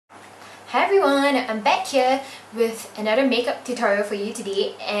Hi everyone, I'm back here with another makeup tutorial for you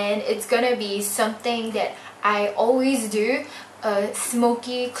today, and it's gonna be something that I always do, a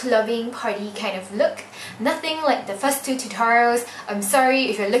smoky clubbing party kind of look. Nothing like the first two tutorials. I'm sorry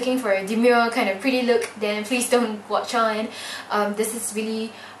if you're looking for a demure kind of pretty look, then please don't watch on. This is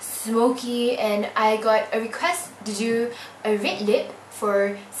really smoky, and I got a request to do a red lip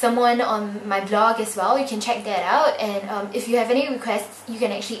for someone on my blog as well. You can check that out, and if you have any requests, you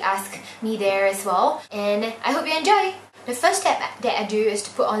can actually ask me there as well, and I hope you enjoy. The first step that I do is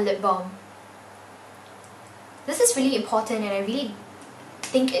to put on lip balm. This is really important, and I really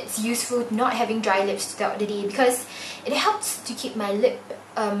think it's useful not having dry lips throughout the day because it helps to keep my lip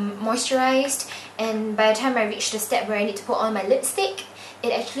moisturized, and by the time I reach the step where I need to put on my lipstick,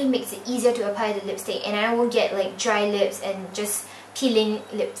 it actually makes it easier to apply the lipstick, and I won't get like dry lips and just peeling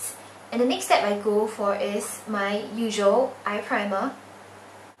lips. And the next step I go for is my usual eye primer.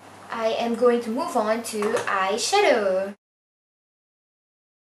 I am going to move on to eyeshadow.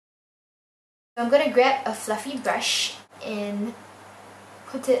 I'm going to grab a fluffy brush and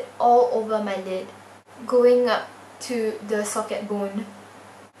put it all over my lid, going up to the socket bone.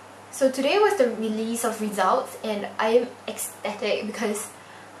 So today was the release of results, and I am ecstatic because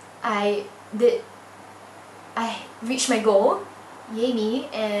I reached my goal. Yay me,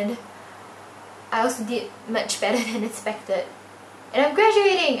 and I also did much better than expected. And I'm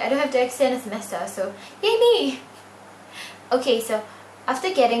graduating! I don't have to extend a semester, so yay me! Okay, so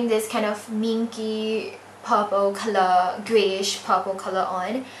after getting this kind of minky purple color, greyish purple color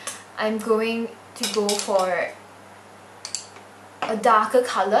on, I'm going to go for a darker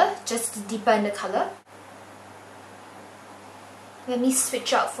color just to deepen the color. Let me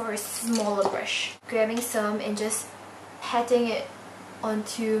switch out for a smaller brush. Grabbing some and just patting it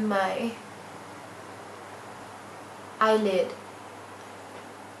onto my eyelid.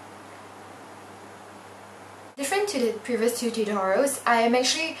 Different to the previous two tutorials, I am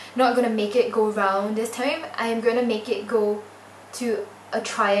actually not going to make it go round this time. I am going to make it go to a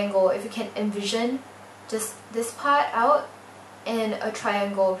triangle, if you can envision. Just this part out and a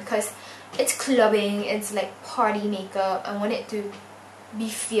triangle, because it's clubbing, it's like party makeup. I want it to be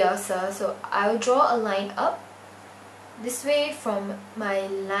fiercer, so I'll draw a line up this way from my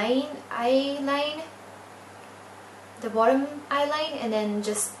eye line, the bottom eye line, and then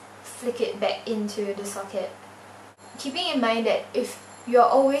just flick it back into the socket. Keeping in mind that if you're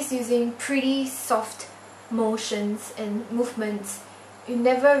always using pretty soft motions and movements, you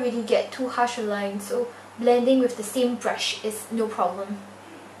never really get too harsh a line, so blending with the same brush is no problem.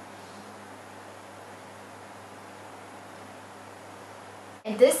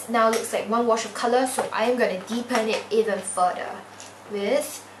 And this now looks like one wash of color, so I am going to deepen it even further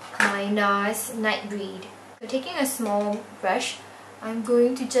with my NARS Nightbreed. So taking a small brush, I'm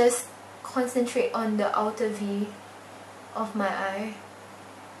going to just concentrate on the outer V of my eye.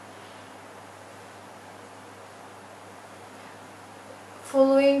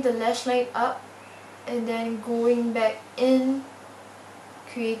 Following the lash line up and then going back in,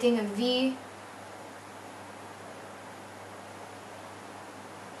 creating a V.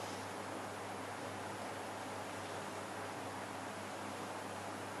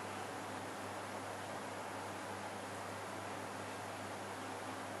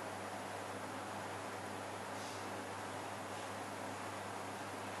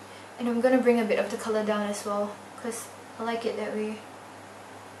 And I'm gonna bring a bit of the color down as well, because I like it that way.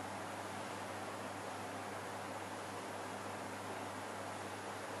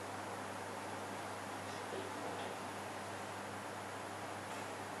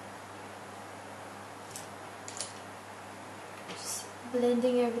 Just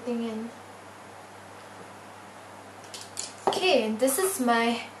blending everything in. Okay, and this is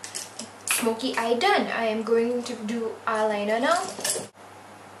my smoky eye done. I am going to do eyeliner now.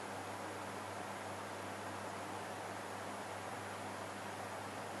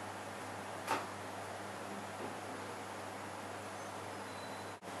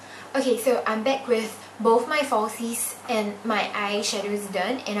 Okay, so I'm back with both my falsies and my eyeshadows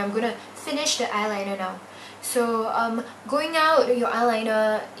done, and I'm gonna finish the eyeliner now. So going out your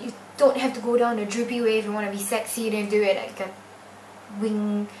eyeliner, you don't have to go down the droopy way. If you want to be sexy, then do it like a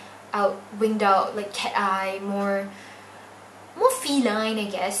winged out like cat eye, more feline, I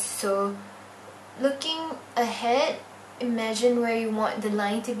guess. So looking ahead, imagine where you want the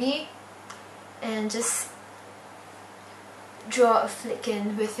line to be, and just draw a flick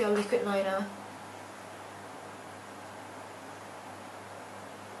in with your liquid liner.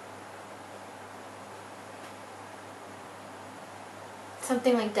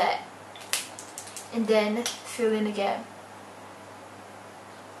 Something like that. And then fill in the gap.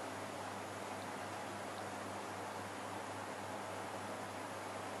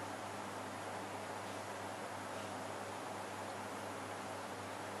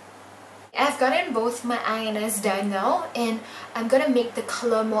 I've gotten both my eyeliners done now, and I'm gonna make the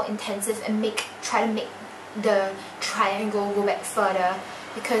color more intensive and try to make the triangle go back further,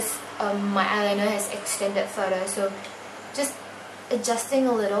 because my eyeliner has extended further. So just adjusting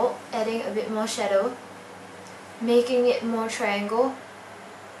a little, adding a bit more shadow, making it more triangle,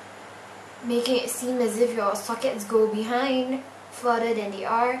 making it seem as if your sockets go behind further than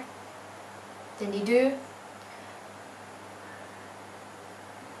they do.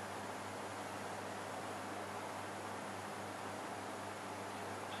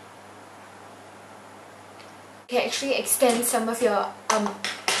 You can actually extend some of your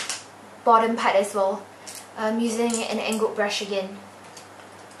bottom part as well, using an angled brush again.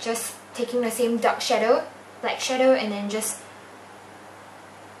 Just taking the same dark shadow, black shadow, and then just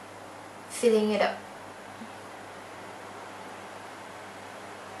filling it up.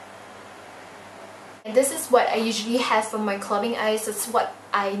 And this is what I usually have for my clubbing eyes. It's what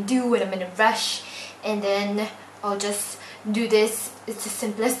I do when I'm in a rush, and then I'll just do this. It's the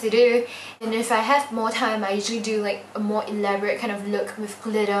simplest to do. And if I have more time, I usually do like a more elaborate kind of look with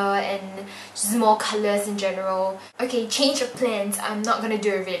glitter and just more colors in general. Okay, change of plans. I'm not gonna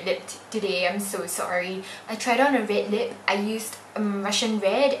do a red lip today. I'm so sorry. I tried on a red lip. I used Russian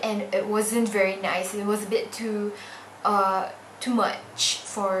red, and it wasn't very nice. It was a bit too much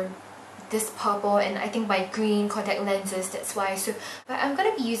for this purple, and I think my green contact lenses, that's why. So, but I'm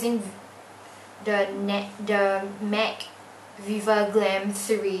gonna be using the MAC Viva Glam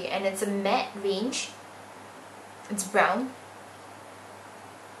 3, and it's a matte range. It's brown.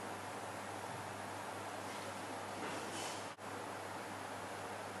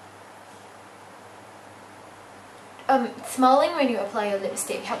 Smiling when you apply your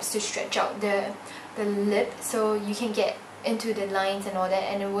lipstick helps to stretch out the lip, so you can get into the lines and all that,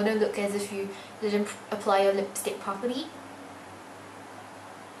 and it wouldn't look as if you didn't apply your lipstick properly.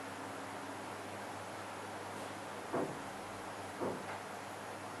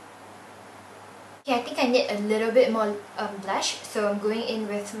 Okay, I think I need a little bit more blush, so I'm going in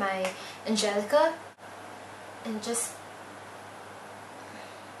with my Angelica and just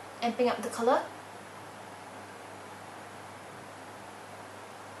amping up the color.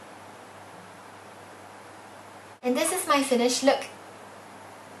 And this is my finished look.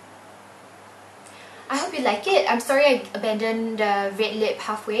 I hope you like it. I'm sorry I abandoned the red lip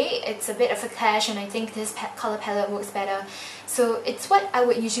halfway. It's a bit of a clash, and I think this color palette works better. So it's what I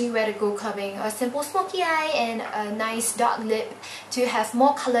would usually wear to go clubbing. A simple smoky eye and a nice dark lip to have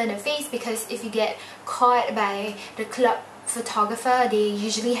more color in the face, because if you get caught by the club photographer, they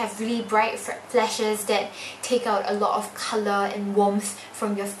usually have really bright flashes that take out a lot of color and warmth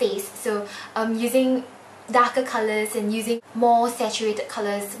from your face. So using darker colors and using more saturated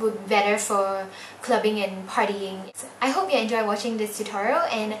colors would be better for clubbing and partying. So I hope you enjoy watching this tutorial,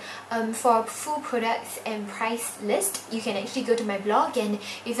 and for full products and price list, you can actually go to my blog, and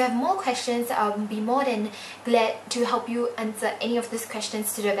if you have more questions, I'll be more than glad to help you answer any of these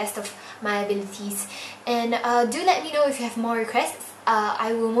questions to the best of my abilities. And do let me know if you have more requests.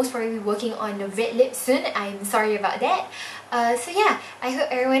 I will most probably be working on the red lip soon. I'm sorry about that. So yeah, I hope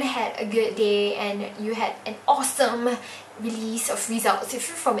everyone had a good day and you had an awesome release of results if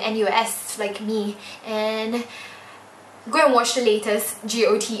you're from NUS like me. And go and watch the latest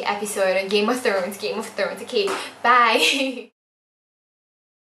GOT episode on Game of Thrones. Okay, bye!